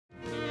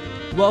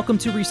Welcome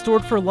to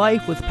Restored for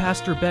Life with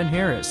Pastor Ben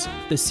Harris,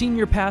 the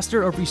senior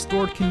pastor of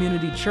Restored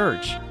Community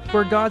Church,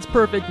 where God's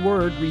perfect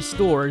word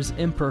restores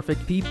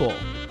imperfect people.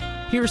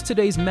 Here's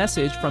today's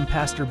message from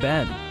Pastor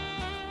Ben.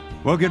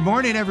 Well, good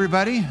morning,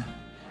 everybody.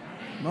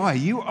 Boy,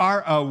 you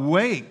are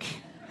awake.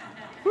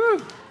 Woo.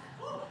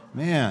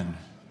 Man,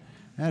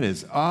 that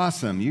is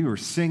awesome. You were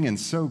singing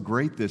so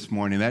great this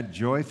morning, that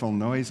Joyful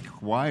Noise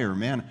Choir.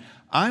 Man,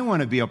 I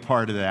want to be a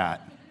part of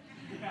that.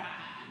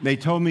 They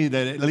told me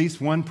that at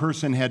least one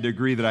person had to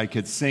agree that I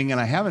could sing,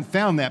 and I haven't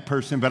found that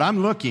person, but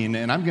I'm looking,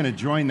 and I'm going to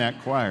join that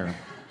choir.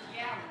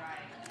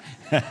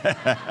 Yeah,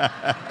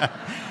 right.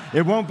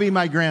 It won't be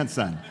my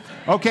grandson.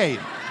 Okay,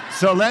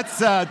 so let's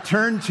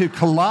turn to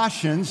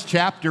Colossians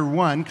chapter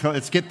 1.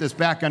 Let's get this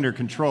back under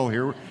control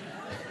here.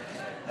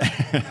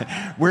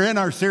 We're in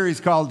our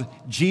series called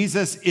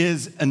Jesus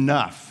is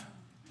Enough.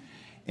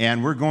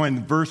 And we're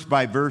going verse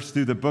by verse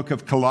through the book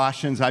of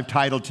Colossians. I've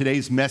titled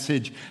today's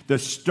message, The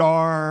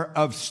Star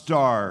of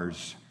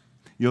Stars.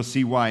 You'll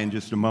see why in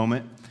just a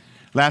moment.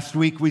 Last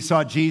week we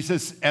saw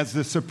Jesus as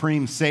the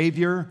supreme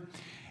Savior,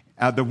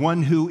 the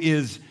one who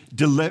has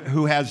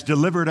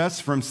delivered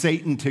us from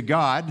Satan to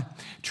God,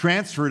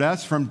 transferred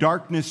us from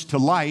darkness to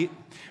light,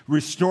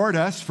 restored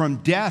us from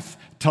death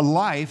to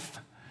life,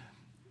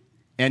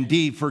 and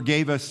indeed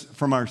forgave us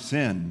from our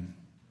sin.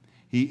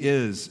 He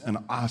is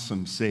an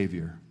awesome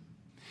Savior.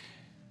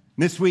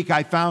 This week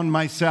I found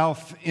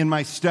myself in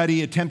my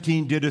study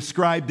attempting to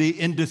describe the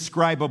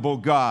indescribable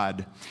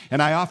God.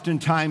 And I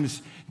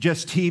oftentimes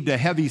just heaved a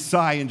heavy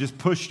sigh and just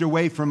pushed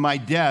away from my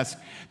desk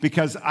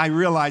because I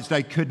realized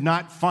I could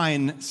not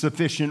find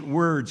sufficient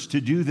words to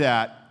do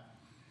that.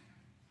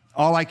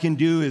 All I can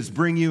do is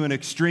bring you an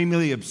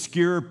extremely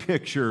obscure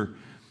picture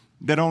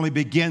that only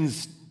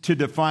begins to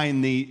define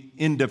the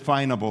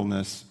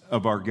indefinableness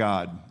of our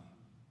God.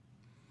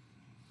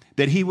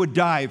 That he would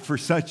die for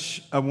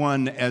such a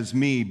one as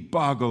me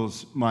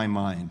boggles my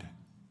mind.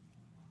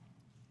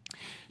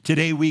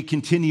 Today we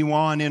continue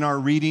on in our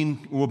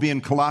reading. We'll be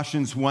in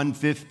Colossians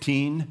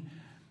 1:15.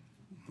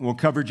 We'll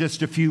cover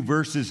just a few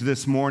verses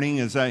this morning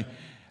as I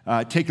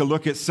take a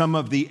look at some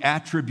of the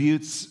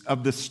attributes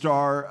of the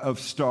Star of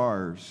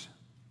Stars.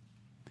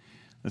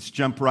 Let's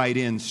jump right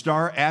in.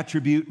 Star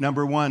attribute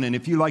number 1. And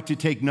if you like to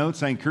take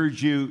notes, I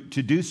encourage you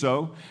to do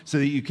so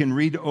that you can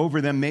read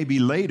over them maybe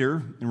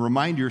later and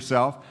remind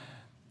yourself.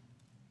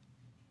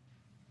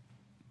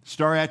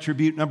 Star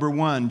attribute number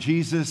 1,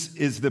 Jesus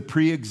is the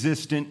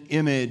pre-existent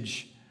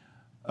image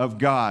of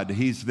God.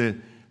 He's the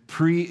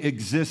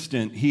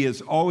pre-existent. He has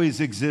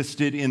always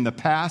existed in the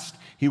past.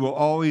 He will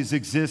always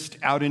exist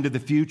out into the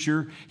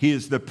future. He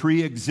is the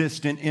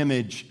pre-existent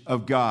image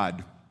of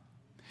God.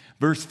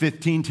 Verse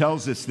 15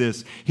 tells us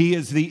this. He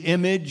is the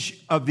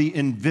image of the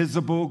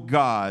invisible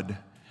God,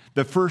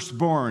 the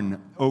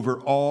firstborn over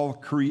all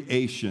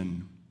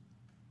creation.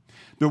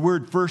 The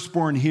word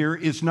firstborn here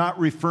is not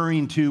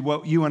referring to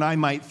what you and I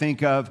might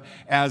think of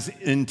as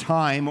in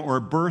time or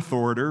birth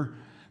order,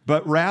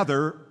 but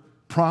rather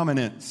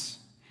prominence.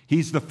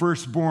 He's the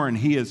firstborn.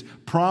 He is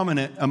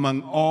prominent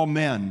among all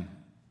men.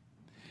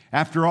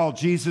 After all,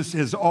 Jesus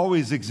has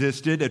always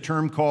existed, a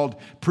term called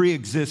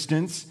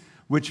pre-existence,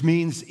 which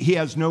means he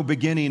has no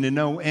beginning and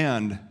no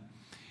end.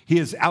 He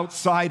is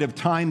outside of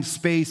time,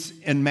 space,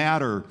 and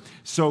matter,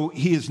 so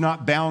he is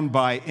not bound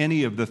by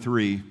any of the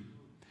three.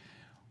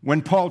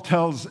 When Paul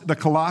tells the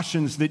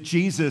Colossians that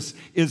Jesus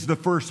is the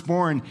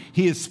firstborn,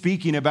 he is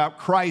speaking about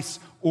Christ's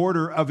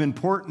order of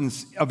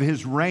importance, of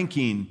his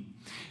ranking.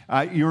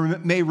 You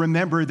may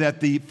remember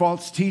that the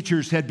false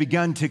teachers had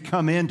begun to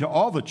come into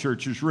all the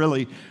churches,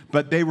 really,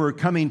 but they were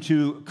coming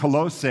to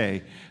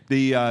Colossae,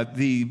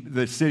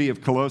 the city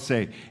of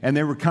Colossae, and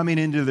they were coming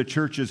into the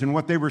churches. And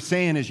what they were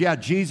saying is, yeah,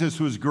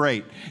 Jesus was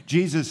great.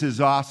 Jesus is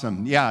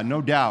awesome. Yeah,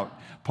 no doubt.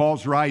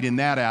 Paul's right in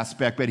that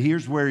aspect, but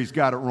here's where he's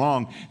got it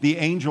wrong. The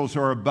angels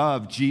are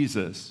above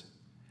Jesus.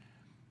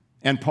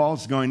 And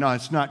Paul's going, no,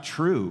 it's not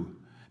true,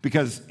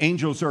 because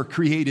angels are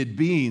created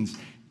beings.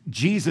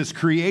 Jesus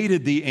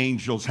created the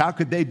angels. How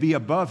could they be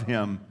above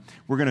him?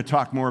 We're going to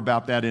talk more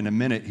about that in a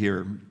minute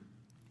here.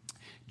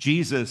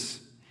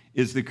 Jesus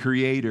is the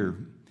creator.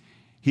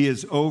 He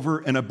is over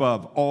and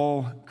above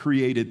all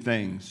created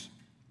things.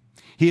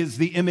 He is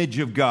the image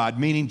of God,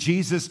 meaning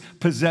Jesus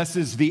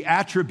possesses the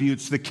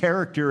attributes, the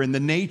character, and the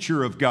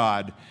nature of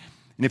God.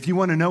 And if you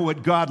want to know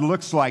what God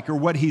looks like or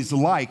what he's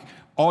like,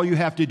 all you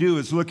have to do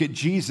is look at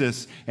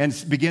Jesus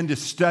and begin to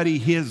study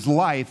his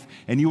life,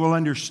 and you will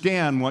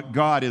understand what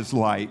God is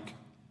like.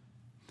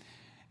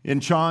 In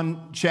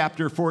John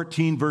chapter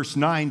 14, verse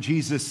 9,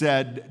 Jesus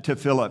said to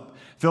Philip,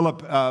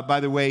 by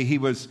the way,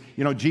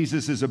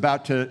 Jesus is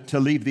about to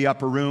leave the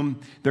upper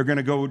room. They're going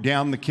to go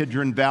down the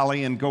Kidron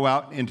Valley and go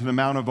out into the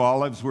Mount of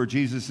Olives where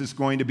Jesus is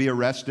going to be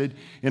arrested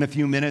in a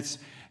few minutes.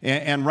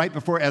 And right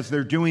before, as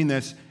they're doing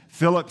this,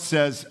 Philip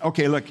says,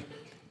 okay, look,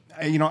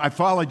 I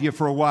followed you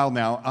for a while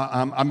now.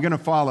 I'm going to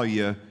follow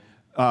you.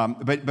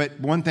 But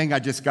one thing I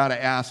just got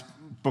to ask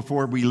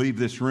before we leave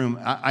this room,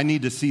 I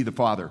need to see the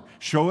Father.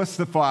 Show us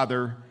the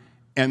Father,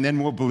 and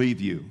then we'll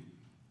believe you.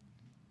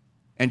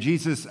 And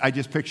Jesus, I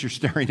just picture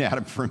staring at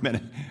him for a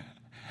minute.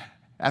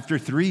 After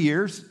 3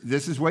 years,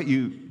 this is what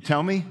you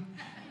tell me?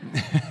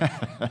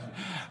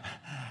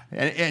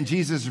 and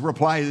Jesus'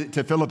 reply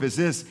to Philip is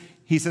this.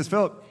 He says,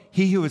 Philip,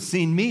 he who has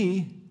seen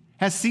me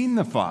has seen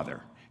the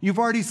Father. You've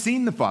already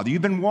seen the Father.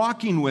 You've been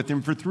walking with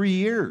him for 3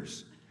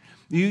 years.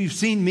 You've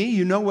seen me.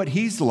 You know what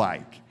he's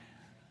like.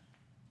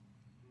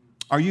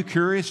 Are you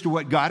curious to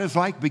what God is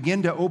like?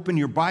 Begin to open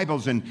your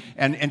Bibles and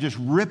just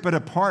rip it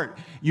apart.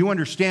 You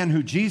understand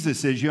who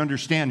Jesus is. You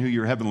understand who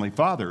your Heavenly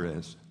Father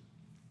is.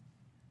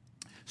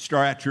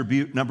 Star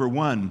attribute number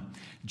 1,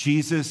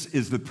 Jesus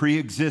is the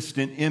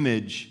pre-existent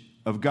image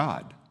of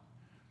God.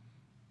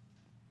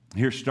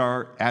 Here's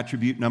star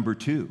attribute number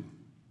 2.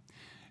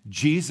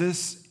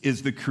 Jesus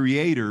is the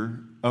creator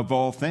of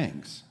all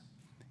things.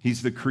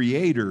 He's the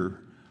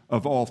creator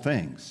of all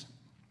things.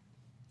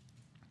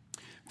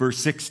 Verse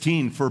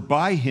 16, for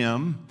by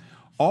him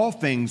all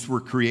things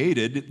were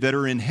created that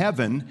are in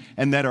heaven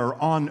and that are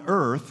on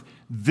earth,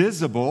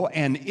 visible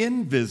and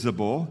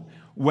invisible,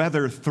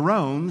 whether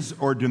thrones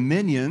or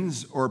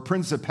dominions or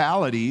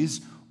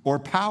principalities or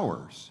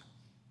powers.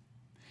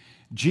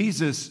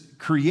 Jesus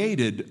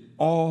created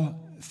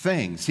all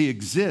things. He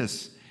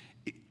exists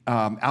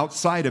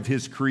outside of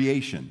his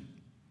creation.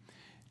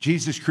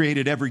 Jesus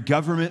created every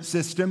government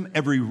system,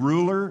 every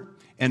ruler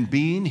and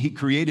being. He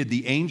created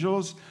the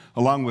angels,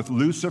 along with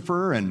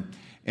Lucifer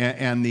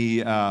and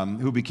the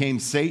who became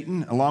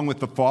Satan, along with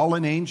the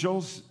fallen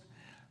angels,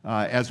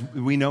 as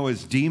we know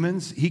as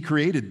demons. He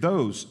created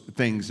those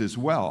things as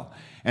well.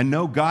 And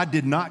no, God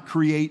did not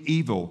create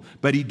evil,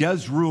 but he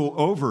does rule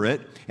over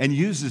it and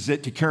uses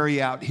it to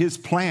carry out his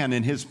plan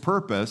and his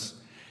purpose.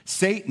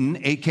 Satan,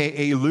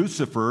 a.k.a.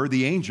 Lucifer,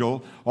 the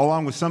angel,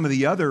 along with some of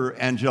the other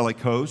angelic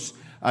hosts,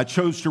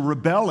 chose to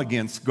rebel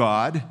against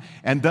God,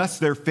 and thus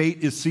their fate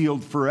is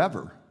sealed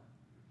forever.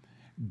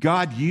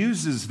 God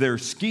uses their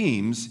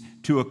schemes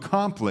to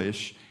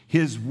accomplish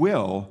his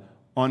will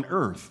on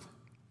earth.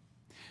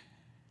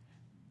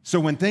 So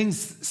when things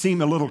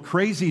seem a little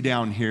crazy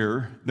down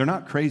here, they're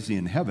not crazy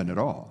in heaven at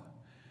all.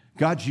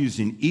 God's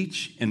using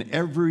each and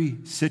every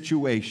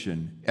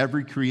situation,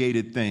 every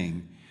created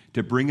thing,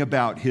 to bring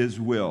about his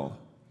will.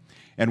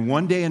 And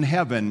one day in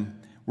heaven,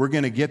 we're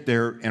going to get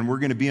there and we're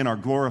going to be in our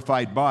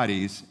glorified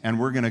bodies and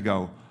we're going to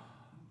go,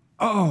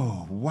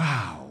 oh,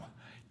 wow.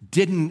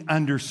 Didn't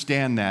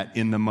understand that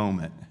in the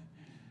moment.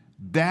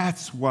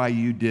 That's why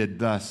you did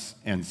thus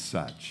and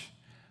such.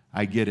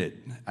 I get it.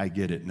 I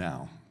get it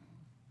now.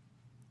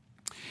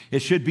 It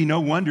should be no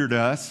wonder to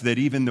us that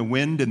even the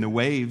wind and the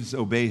waves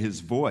obey his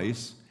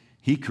voice.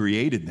 He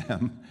created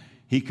them.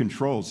 He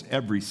controls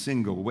every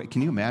single wave.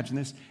 Can you imagine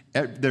this?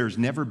 There's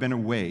never been a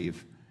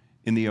wave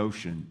in the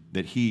ocean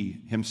that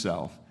he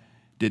himself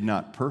did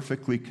not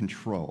perfectly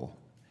control.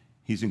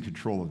 He's in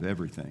control of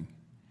everything.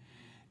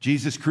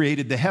 Jesus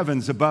created the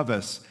heavens above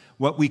us,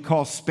 what we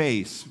call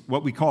space,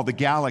 what we call the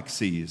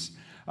galaxies,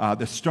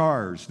 the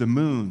stars, the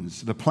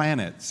moons, the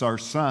planets, our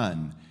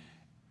sun,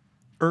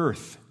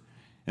 earth,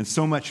 and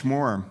so much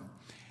more.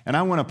 And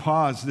I want to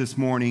pause this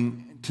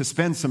morning to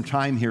spend some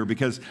time here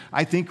because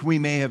I think we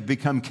may have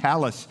become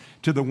callous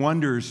to the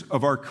wonders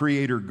of our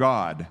Creator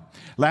God.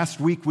 Last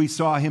week we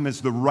saw him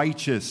as the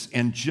righteous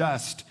and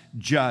just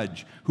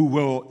judge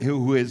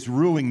who is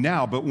ruling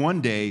now, but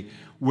one day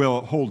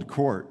will hold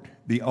court,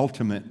 the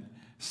ultimate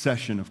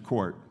session of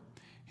court.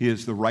 He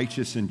is the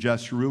righteous and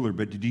just ruler,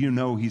 but did you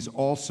know he's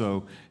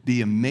also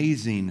the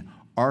amazing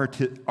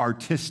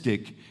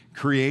artistic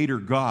creator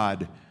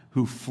God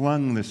who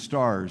flung the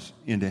stars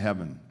into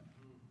heaven?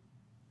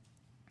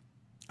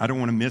 I don't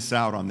want to miss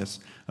out on this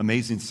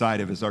amazing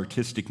side of his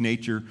artistic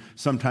nature.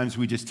 Sometimes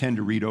we just tend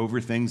to read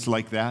over things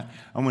like that.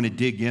 I want to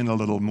dig in a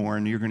little more,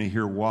 and you're going to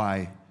hear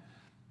why.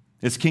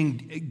 As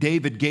King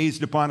David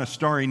gazed upon a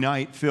starry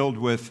night filled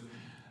with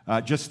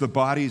just the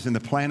bodies and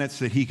the planets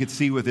that he could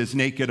see with his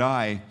naked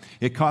eye,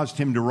 it caused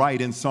him to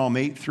write in Psalm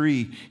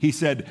 8:3, he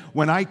said,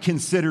 when I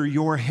consider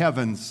your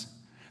heavens,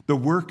 the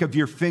work of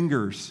your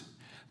fingers,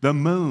 the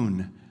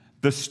moon,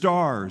 the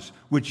stars,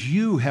 which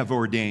you have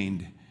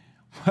ordained,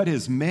 what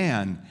is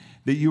man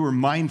that you are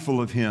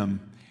mindful of him,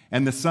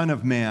 and the Son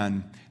of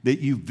Man that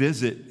you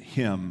visit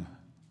him?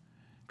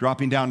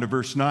 Dropping down to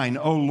verse 9,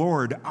 O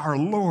Lord, our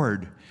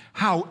Lord,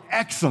 how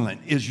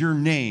excellent is your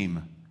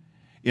name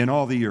in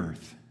all the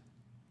earth.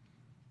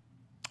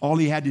 All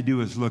he had to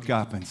do is look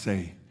up and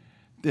say,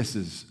 this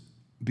is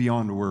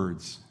beyond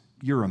words.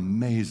 You're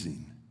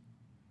amazing.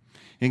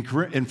 In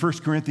 1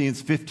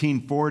 Corinthians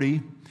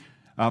 15:40,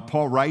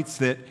 Paul writes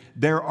that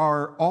there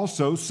are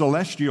also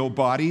celestial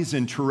bodies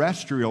and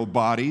terrestrial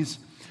bodies,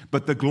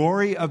 but the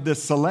glory of the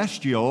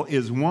celestial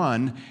is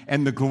one,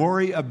 and the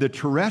glory of the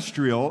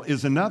terrestrial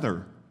is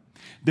another.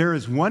 There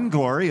is one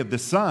glory of the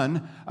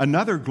sun,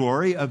 another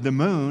glory of the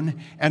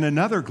moon, and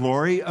another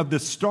glory of the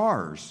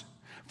stars.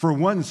 For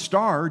one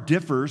star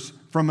differs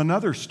from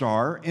another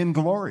star in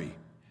glory.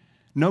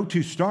 No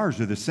two stars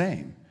are the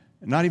same,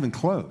 not even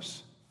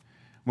close.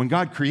 When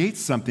God creates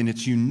something,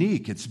 it's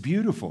unique, it's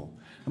beautiful.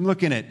 I'm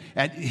looking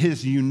at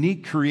his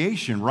unique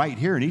creation right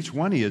here, and each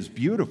one is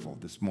beautiful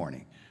this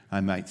morning.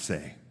 I might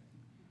say.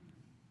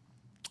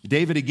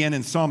 David again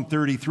in Psalm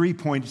 33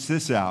 points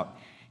this out.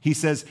 He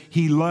says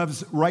he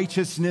loves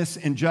righteousness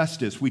and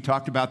justice. We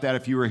talked about that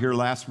if you were here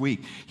last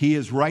week. He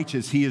is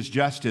righteous. He is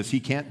justice. He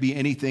can't be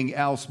anything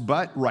else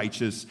but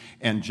righteous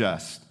and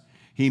just.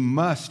 He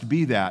must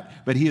be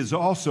that. But he is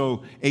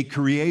also a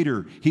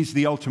creator. He's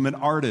the ultimate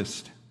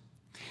artist.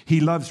 He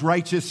loves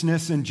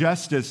righteousness and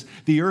justice.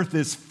 The earth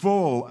is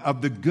full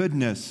of the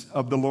goodness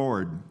of the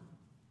Lord.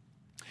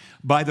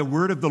 By the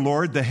word of the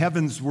Lord, the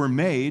heavens were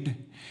made,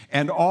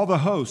 and all the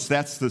hosts,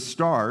 that's the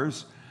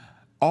stars,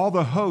 all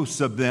the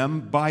hosts of them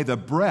by the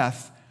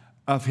breath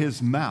of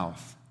his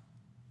mouth.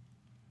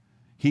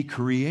 He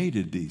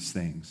created these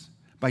things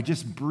by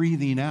just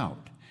breathing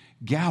out.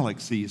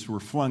 Galaxies were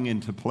flung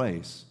into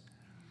place.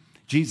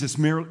 Jesus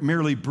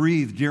merely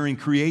breathed during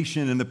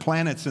creation, and the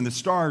planets and the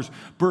stars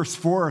burst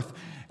forth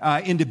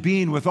into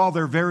being with all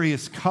their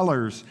various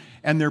colors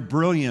and their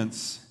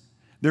brilliance,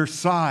 their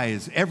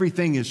size.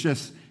 Everything is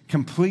just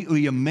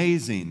completely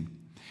amazing.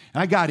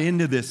 I got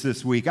into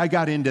this week.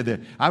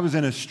 I was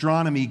an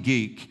astronomy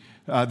geek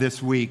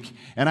this week,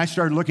 and I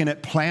started looking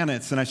at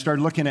planets, and I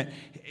started looking at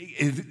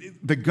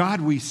the God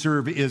we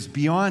serve is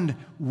beyond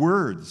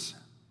words.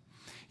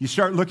 You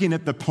start looking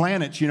at the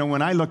planets.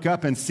 When I look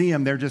up and see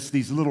them, they're just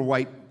these little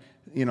white,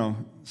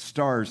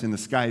 stars in the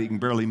sky that you can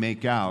barely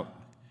make out.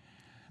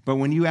 But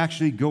when you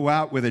actually go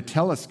out with a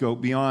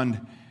telescope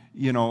beyond,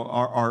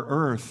 our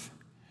Earth,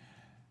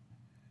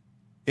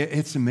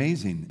 it's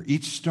amazing.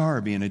 Each star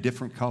being a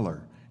different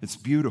color. It's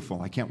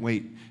beautiful. I can't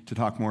wait to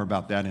talk more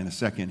about that in a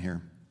second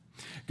here.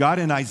 God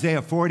in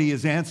Isaiah 40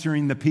 is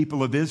answering the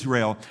people of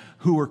Israel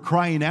who are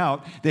crying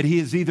out that he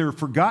has either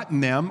forgotten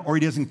them or he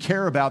doesn't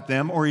care about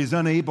them or he's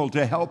unable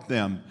to help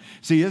them.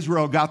 See,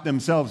 Israel got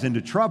themselves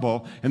into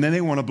trouble, and then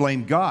they want to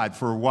blame God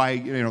for why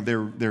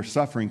they're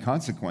suffering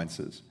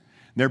consequences.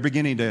 They're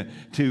beginning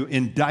to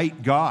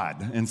indict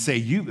God and say,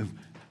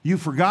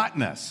 you've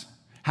forgotten us.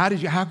 How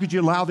could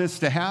you allow this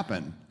to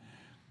happen?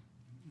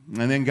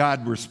 And then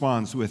God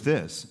responds with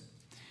this.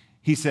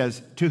 He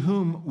says, to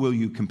whom will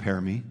you compare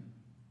me?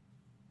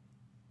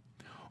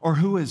 Or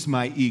who is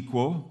my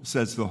equal,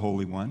 says the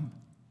Holy One?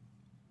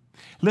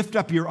 Lift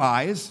up your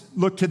eyes,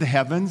 look to the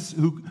heavens.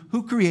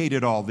 Who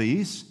created all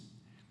these?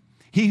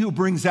 He who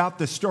brings out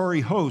the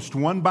starry host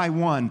one by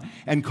one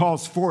and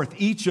calls forth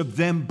each of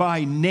them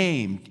by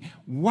name.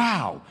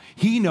 Wow,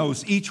 he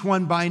knows each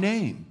one by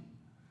name.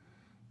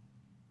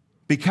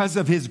 Because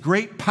of his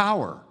great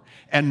power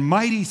and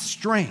mighty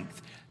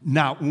strength,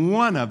 not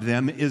one of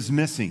them is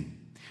missing.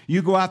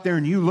 You go out there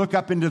and you look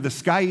up into the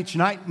sky each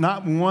night,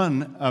 not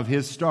one of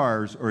his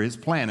stars or his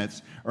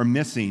planets are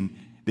missing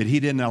that he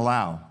didn't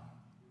allow.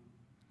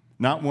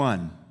 Not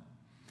one.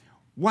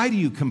 Why do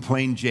you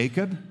complain,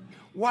 Jacob?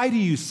 Why do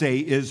you say,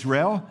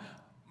 Israel,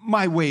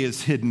 my way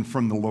is hidden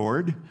from the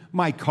Lord,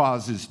 my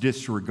cause is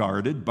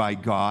disregarded by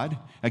God?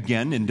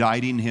 Again,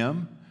 indicting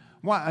him.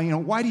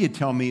 Why do you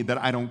tell me that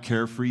I don't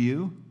care for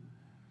you?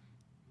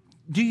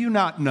 Do you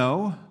not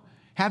know?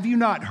 Have you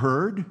not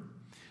heard?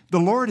 The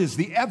Lord is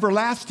the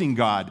everlasting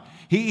God.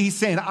 He's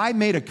saying, I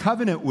made a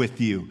covenant with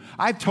you.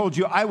 I've told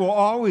you I will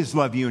always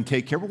love you and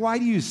take care. Why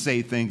do you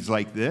say things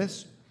like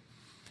this?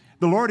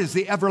 The Lord is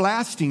the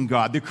everlasting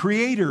God, the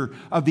creator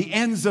of the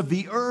ends of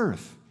the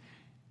earth.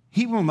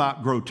 He will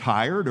not grow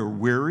tired or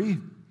weary,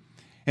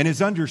 and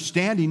his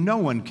understanding no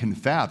one can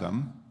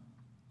fathom.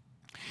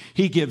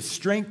 He gives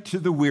strength to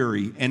the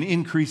weary and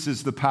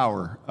increases the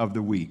power of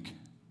the weak.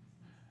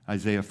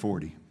 Isaiah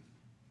 40.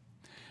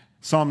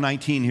 Psalm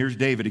 19, here's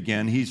David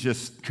again. He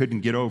just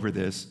couldn't get over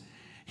this.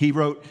 He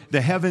wrote, the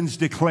heavens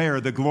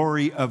declare the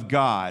glory of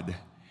God.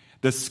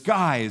 The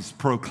skies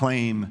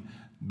proclaim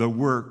the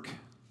work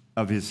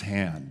of his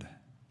hand.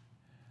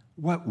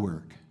 What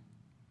work?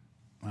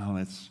 Well,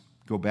 let's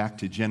go back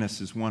to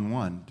Genesis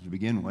 1:1 to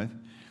begin with.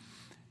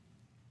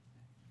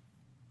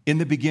 In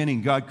the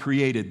beginning, God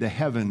created the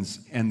heavens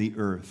and the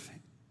earth.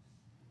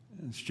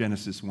 It's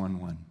Genesis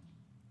 1:1.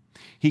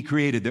 He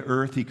created the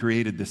earth, he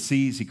created the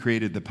seas, he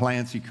created the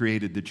plants, he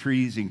created the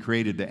trees, he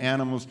created the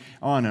animals,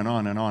 on and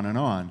on and on and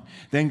on.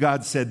 Then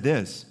God said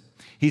this.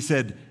 He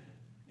said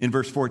in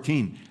verse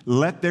 14,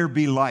 let there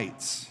be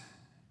lights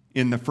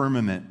in the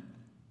firmament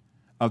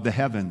of the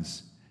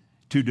heavens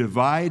to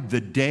divide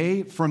the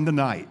day from the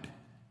night,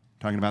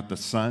 talking about the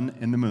sun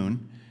and the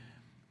moon,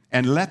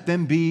 and let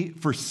them be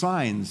for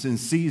signs and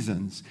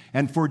seasons,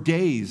 and for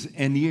days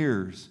and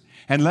years.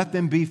 And let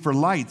them be for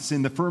lights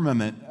in the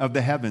firmament of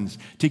the heavens,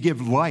 to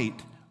give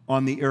light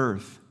on the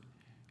earth.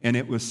 And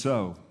it was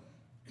so.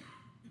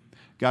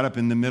 Got up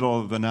in the middle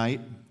of the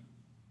night,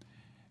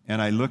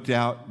 and I looked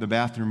out the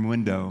bathroom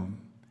window,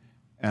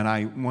 and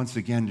I once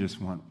again just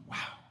went, wow,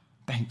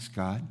 thanks,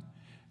 God,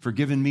 for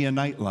giving me a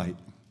nightlight.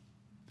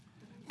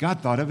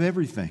 God thought of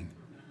everything.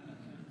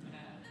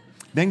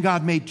 Then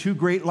God made two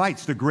great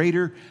lights, the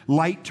greater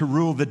light to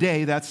rule the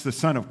day, that's the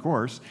sun, of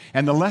course,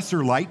 and the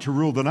lesser light to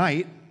rule the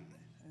night,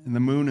 and the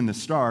moon and the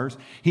stars.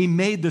 He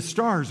made the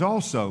stars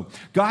also.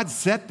 God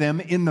set them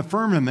in the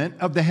firmament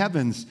of the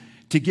heavens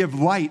to give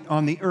light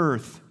on the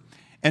earth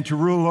and to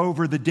rule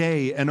over the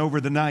day and over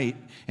the night,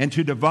 and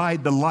to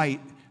divide the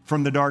light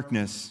from the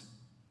darkness.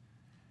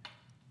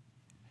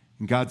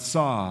 And God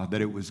saw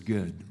that it was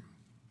good.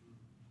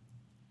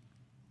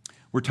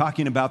 We're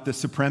talking about the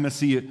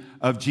supremacy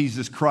of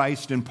Jesus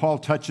Christ, and Paul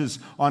touches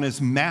on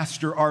his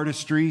master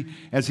artistry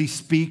as he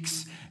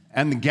speaks,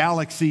 and the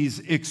galaxies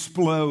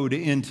explode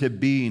into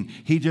being.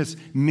 He just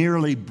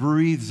merely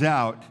breathes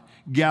out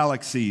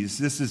galaxies.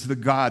 This is the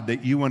God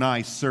that you and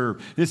I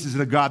serve. This is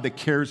the God that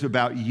cares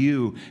about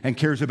you and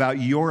cares about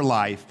your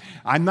life.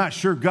 I'm not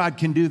sure God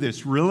can do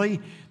this.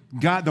 Really?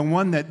 God, the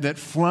one that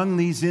flung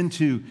these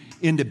into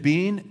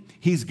being,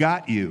 he's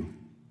got you.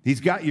 He's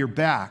got your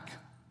back.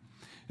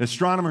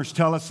 Astronomers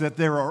tell us that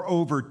there are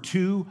over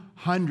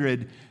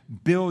 200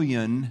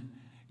 billion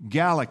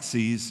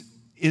galaxies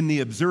in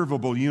the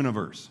observable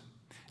universe.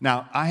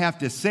 Now, I have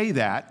to say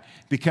that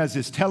because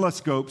as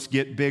telescopes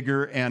get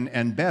bigger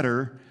and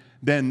better,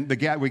 then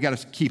we got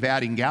to keep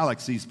adding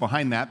galaxies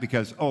behind that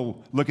because,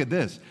 oh, look at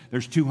this.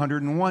 There's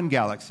 201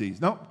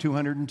 galaxies. No,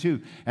 202.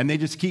 And they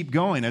just keep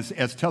going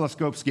as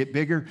telescopes get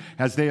bigger,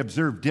 as they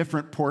observe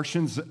different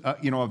portions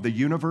of the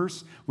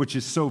universe, which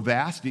is so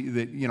vast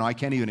that I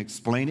can't even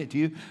explain it to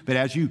you. But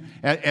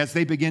as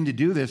they begin to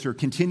do this or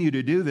continue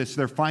to do this,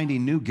 they're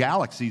finding new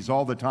galaxies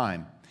all the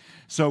time.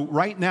 So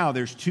right now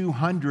there's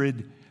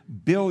 200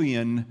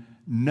 billion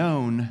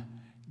known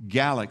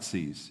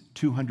galaxies.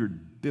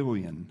 200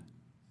 billion.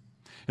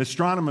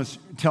 Astronomers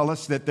tell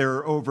us that there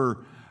are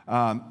over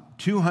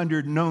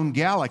 200 known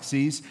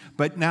galaxies,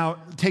 but now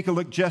take a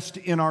look just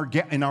in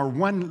our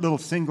one little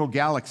single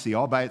galaxy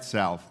all by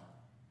itself.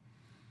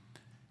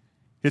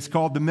 It's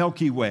called the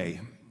Milky Way.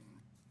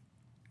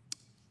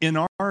 In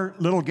our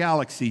little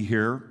galaxy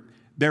here,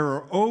 there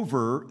are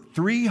over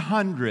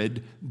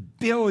 300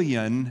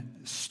 billion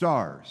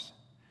stars.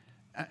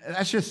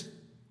 That's just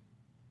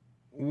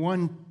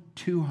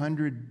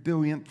 1/200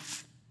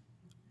 billionth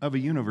of a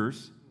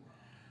universe.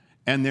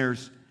 And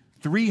there's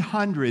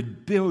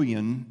 300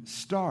 billion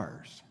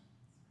stars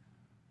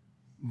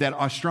that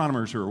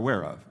astronomers are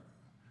aware of.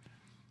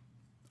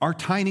 Our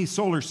tiny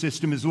solar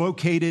system is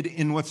located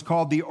in what's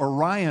called the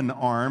Orion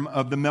arm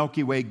of the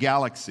Milky Way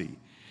galaxy.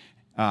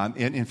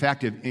 In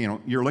fact, if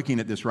you're looking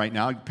at this right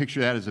now,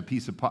 picture that as a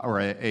piece of pie or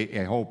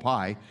a whole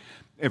pie.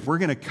 If we're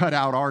going to cut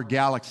out our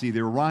galaxy,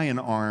 the Orion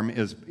arm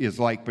is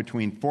like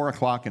between 4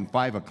 o'clock and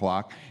 5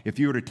 o'clock. If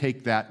you were to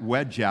take that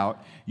wedge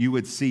out, you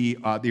would see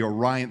the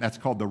Orion, that's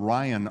called the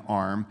Orion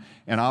arm.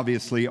 And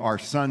obviously our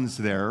sun's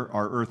there.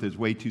 Our Earth is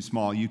way too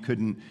small. You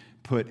couldn't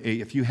put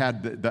if you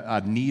had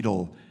a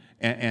needle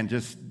and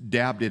just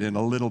dabbed it in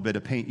a little bit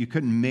of paint, you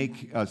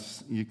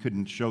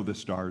couldn't show the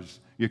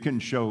stars. You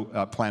couldn't show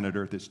planet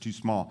Earth. It's too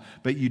small.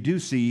 But you do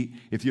see,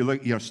 if you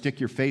look, stick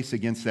your face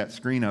against that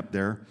screen up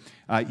there,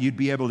 you'd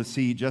be able to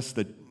see just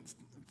the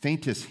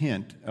faintest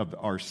hint of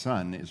our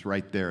sun is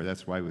right there.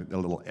 That's why the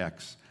little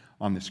X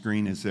on the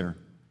screen is there.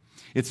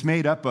 It's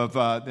made up of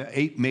the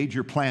 8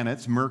 major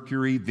planets: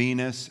 Mercury,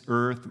 Venus,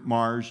 Earth,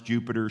 Mars,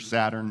 Jupiter,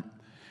 Saturn,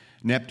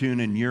 Neptune,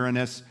 and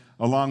Uranus,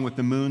 along with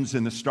the moons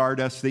and the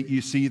stardust that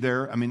you see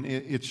there. I mean,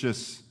 it's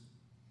just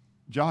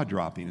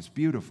jaw-dropping. It's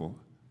beautiful.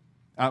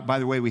 By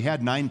the way, we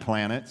had 9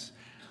 planets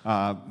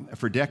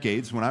for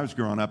decades. When I was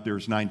growing up, there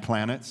was 9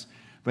 planets.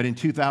 But in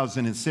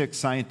 2006,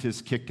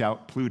 scientists kicked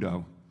out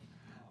Pluto.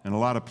 And a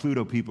lot of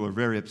Pluto people are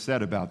very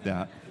upset about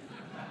that.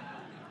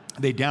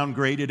 They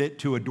downgraded it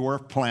to a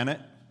dwarf planet.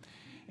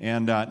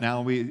 And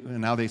now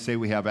they say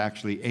we have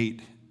actually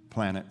 8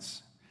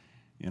 planets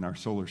in our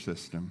solar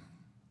system.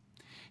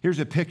 Here's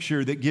a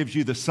picture that gives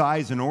you the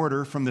size and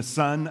order from the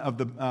sun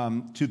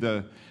to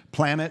the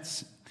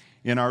planets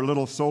in our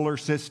little solar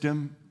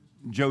system.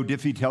 Joe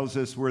Diffie tells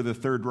us we're the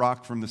 3rd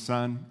rock from the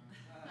sun.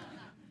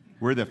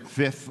 We're the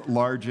 5th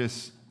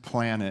largest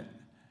planet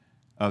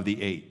of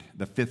the 8,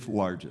 the 5th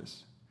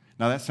largest.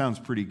 Now that sounds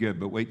pretty good,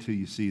 but wait till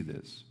you see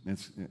this.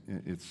 It's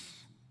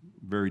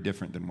very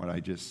different than what I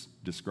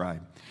just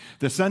described.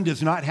 The sun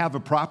does not have a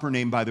proper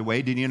name, by the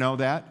way. Did you know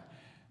that?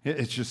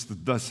 It's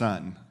just the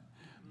sun.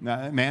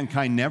 Now,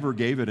 mankind never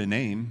gave it a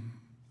name.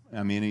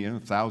 I mean,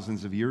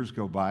 thousands of years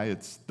go by,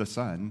 it's the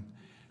sun.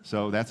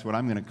 So that's what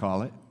I'm going to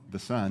call it. The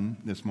sun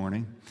this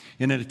morning.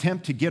 In an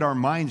attempt to get our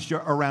minds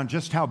around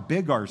just how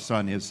big our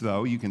sun is,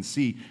 though, you can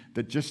see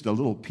that just a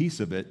little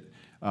piece of it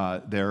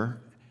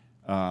there,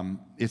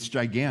 it's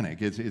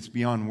gigantic. It's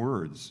beyond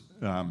words.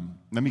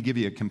 Let me give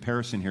you a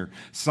comparison here.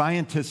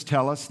 Scientists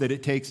tell us that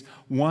it takes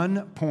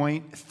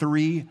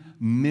 1.3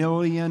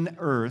 million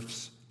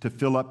Earths to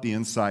fill up the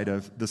inside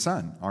of the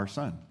sun, our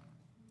sun.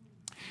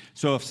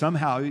 So if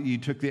somehow you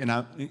took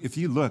now if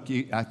you look,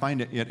 I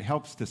find it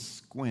helps to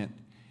squint.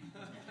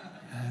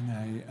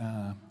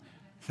 And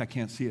I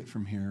can't see it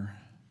from here.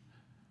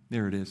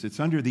 There it is. It's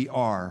under the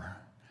R,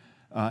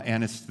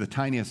 and it's the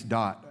tiniest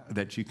dot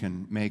that you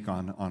can make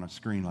on a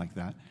screen like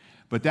that.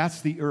 But that's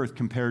the Earth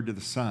compared to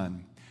the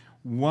sun.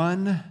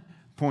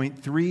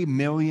 1.3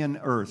 million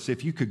Earths.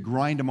 If you could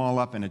grind them all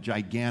up in a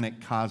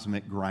gigantic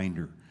cosmic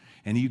grinder,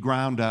 and you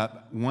ground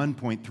up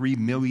 1.3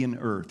 million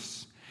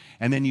Earths,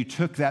 And then you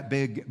took that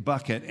big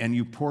bucket and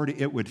you poured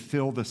it, it would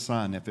fill the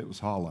sun if it was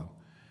hollow.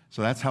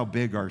 So that's how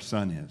big our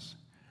sun is.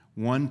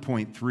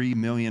 1.3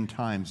 million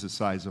times the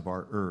size of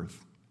our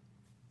earth.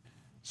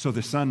 So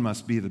the sun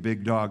must be the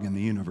big dog in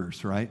the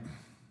universe, right?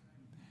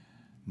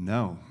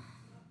 No,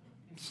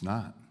 it's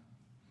not.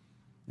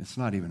 It's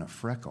not even a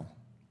freckle.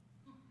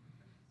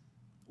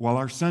 While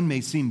our sun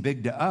may seem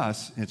big to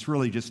us, it's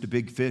really just a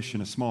big fish in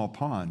a small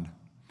pond.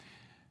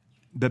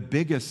 The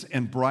biggest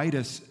and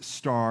brightest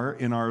star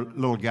in our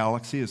little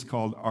galaxy is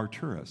called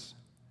Arcturus.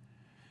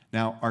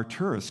 Now,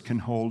 Arcturus can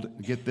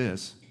hold, get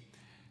this,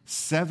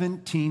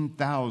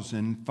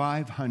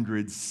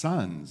 17,500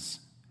 suns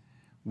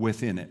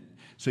within it.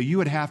 So you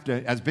would have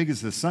to, as big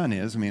as the sun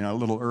is, I mean, our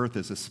little Earth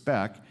is a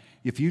speck.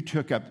 If you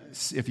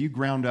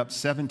ground up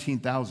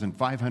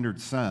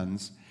 17,500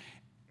 suns,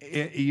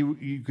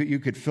 you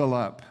could fill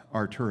up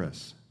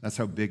Arcturus. That's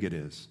how big it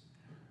is.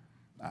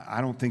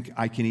 I don't think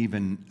I can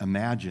even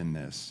imagine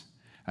this.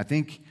 I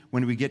think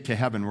when we get to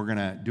heaven, we're going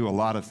to do a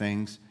lot of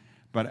things.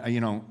 But,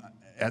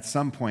 at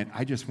some point,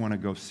 I just want to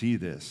go see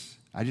this.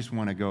 I just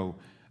want to go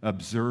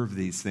observe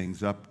these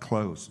things up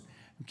close.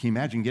 Can you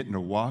imagine getting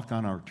to walk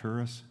on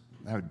Arcturus?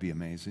 That would be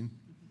amazing.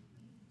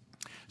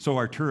 So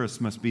Arcturus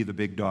must be the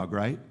big dog,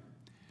 right?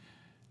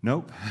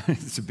 Nope.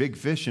 It's a big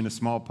fish in a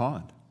small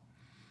pond.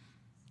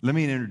 Let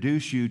me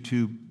introduce you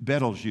to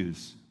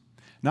Betelgeuse.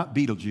 Not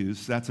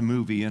Beetlejuice, that's a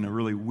movie and a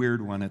really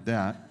weird one at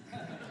that.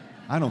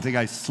 I don't think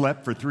I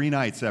slept for 3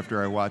 nights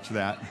after I watched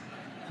that.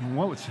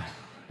 What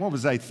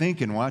was I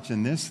thinking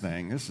watching this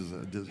thing?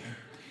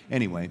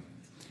 Anyway,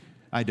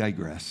 I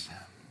digress.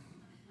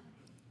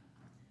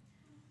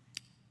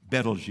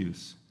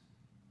 Betelgeuse.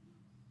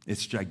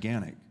 It's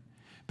gigantic.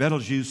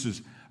 Betelgeuse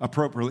is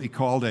appropriately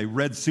called a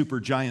red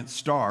supergiant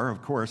star.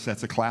 Of course,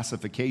 that's a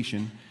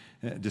classification.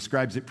 It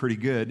describes it pretty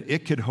good.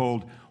 It could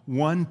hold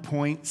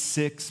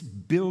 1.6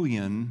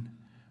 billion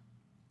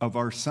of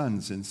our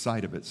suns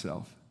inside of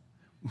itself.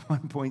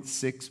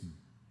 1.6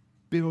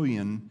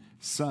 billion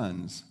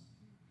suns.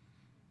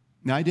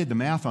 Now, I did the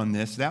math on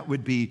this. That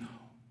would be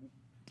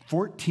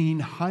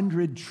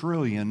 1,400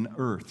 trillion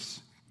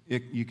Earths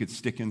you could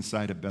stick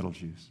inside of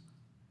Betelgeuse.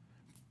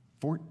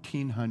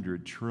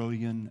 1,400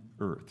 trillion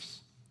Earths.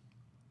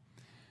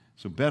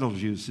 So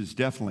Betelgeuse is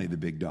definitely the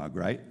big dog,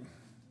 right?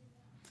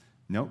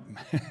 Nope.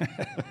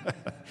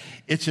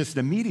 It's just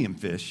a medium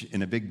fish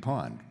in a big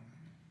pond.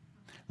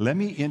 Let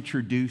me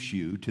introduce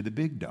you to the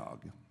big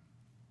dog.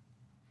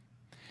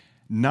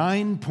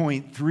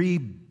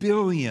 9.3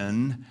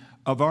 billion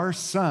of our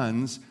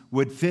suns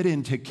would fit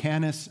into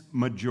Canis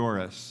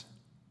Majoris.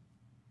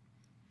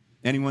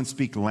 Anyone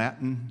speak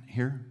Latin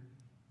here?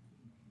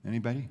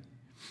 Anybody?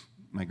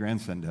 My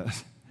grandson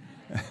does.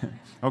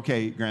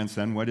 Okay,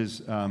 grandson, what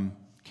does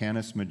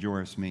Canis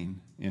Majoris mean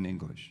in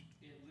English?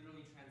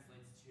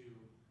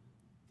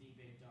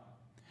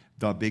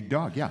 The big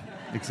dog, yeah,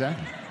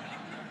 exactly.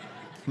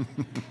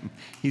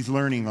 He's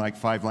learning like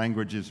 5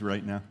 languages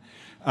right now.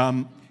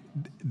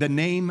 The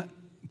name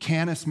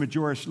Canis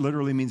Majoris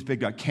literally means big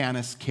dog.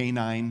 Canis,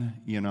 canine,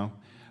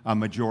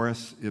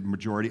 Majoris,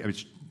 majority,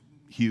 it's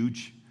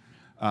huge.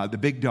 The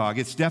big dog,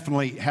 it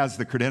definitely has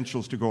the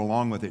credentials to go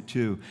along with it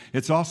too.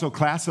 It's also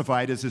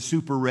classified as a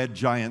super red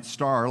giant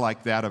star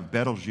like that of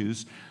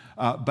Betelgeuse,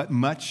 but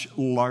much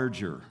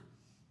larger.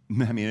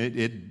 I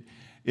mean,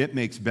 it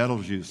makes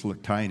Betelgeuse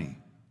look tiny.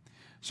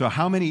 So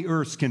how many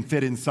Earths can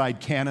fit inside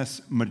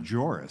Canis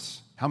Majoris?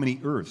 How many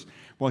Earths?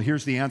 Well,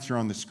 here's the answer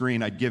on the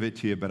screen. I'd give it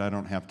to you, but I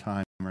don't have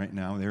time right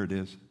now. There it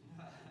is.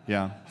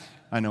 Yeah,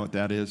 I know what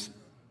that is.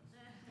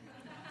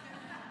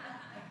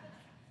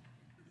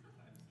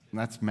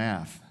 That's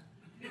math.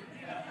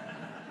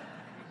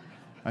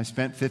 I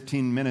spent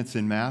 15 minutes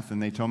in math, and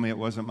they told me it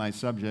wasn't my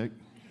subject.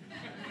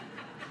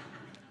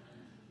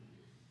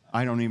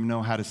 I don't even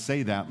know how to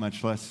say that,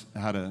 much less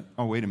how to...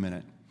 Oh, wait a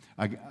minute.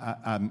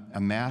 A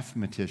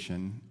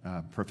mathematician,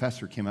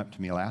 professor came up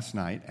to me last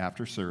night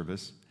after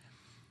service,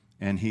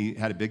 and he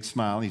had a big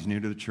smile. He's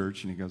new to the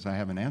church, and he goes, I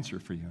have an answer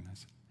for you. And I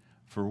said,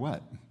 for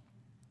what?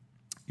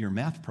 Your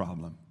math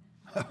problem.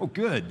 Oh,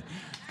 good,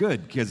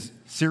 because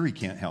Siri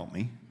can't help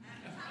me.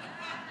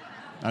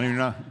 I don't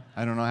know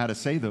how to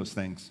say those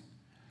things.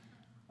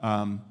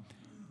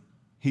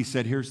 He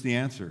said, here's the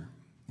answer.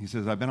 He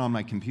says, I've been on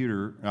my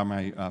computer, on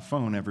my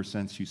phone ever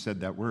since you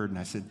said that word. And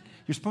I said,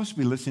 you're supposed to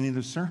be listening to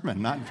the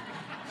sermon, not...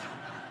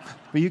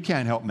 But you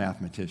can't help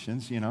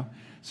mathematicians,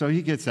 So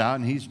he gets out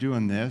and he's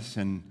doing this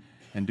and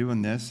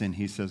doing this. And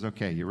he says,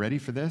 okay, you ready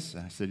for this?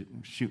 And I said,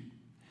 shoot.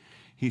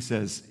 He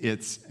says,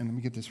 and let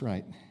me get this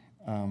right,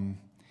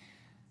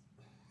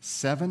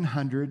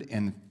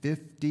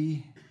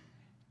 750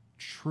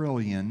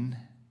 trillion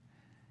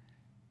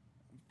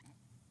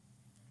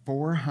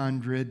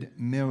 400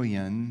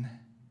 million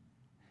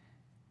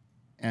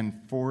and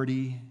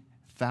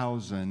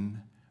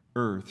 40,000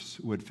 Earths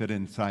would fit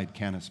inside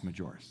Canis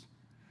Majoris.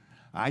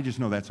 I just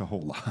know that's a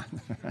whole lot.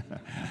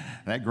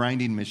 That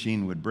grinding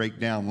machine would break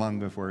down long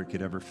before it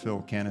could ever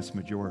fill Canis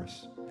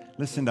Majoris.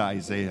 Listen to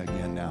Isaiah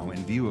again now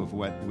in view of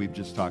what we've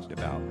just talked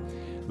about.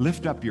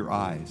 Lift up your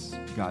eyes,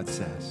 God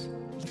says.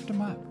 Lift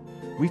them up.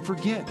 We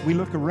forget. We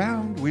look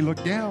around. We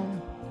look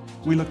down.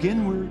 We look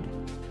inward.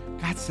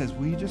 God says,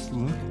 will you just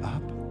look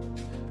up?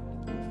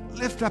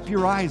 Lift up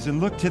your eyes and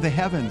look to the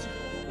heavens.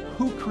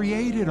 Who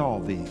created all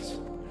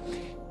these?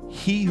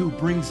 He who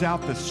brings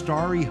out the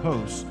starry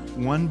hosts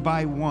one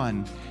by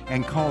one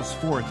and calls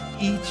forth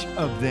each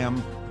of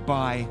them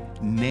by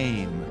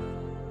name.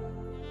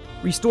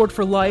 Restored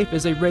for Life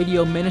is a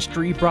radio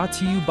ministry brought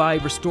to you by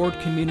Restored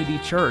Community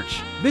Church.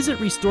 Visit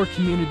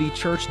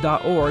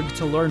restoredcommunitychurch.org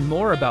to learn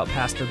more about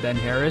Pastor Ben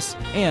Harris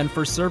and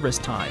for service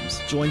times.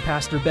 Join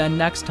Pastor Ben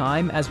next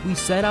time as we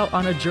set out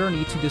on a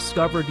journey to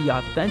discover the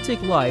authentic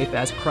life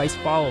as Christ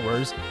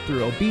followers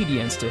through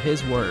obedience to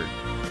His Word.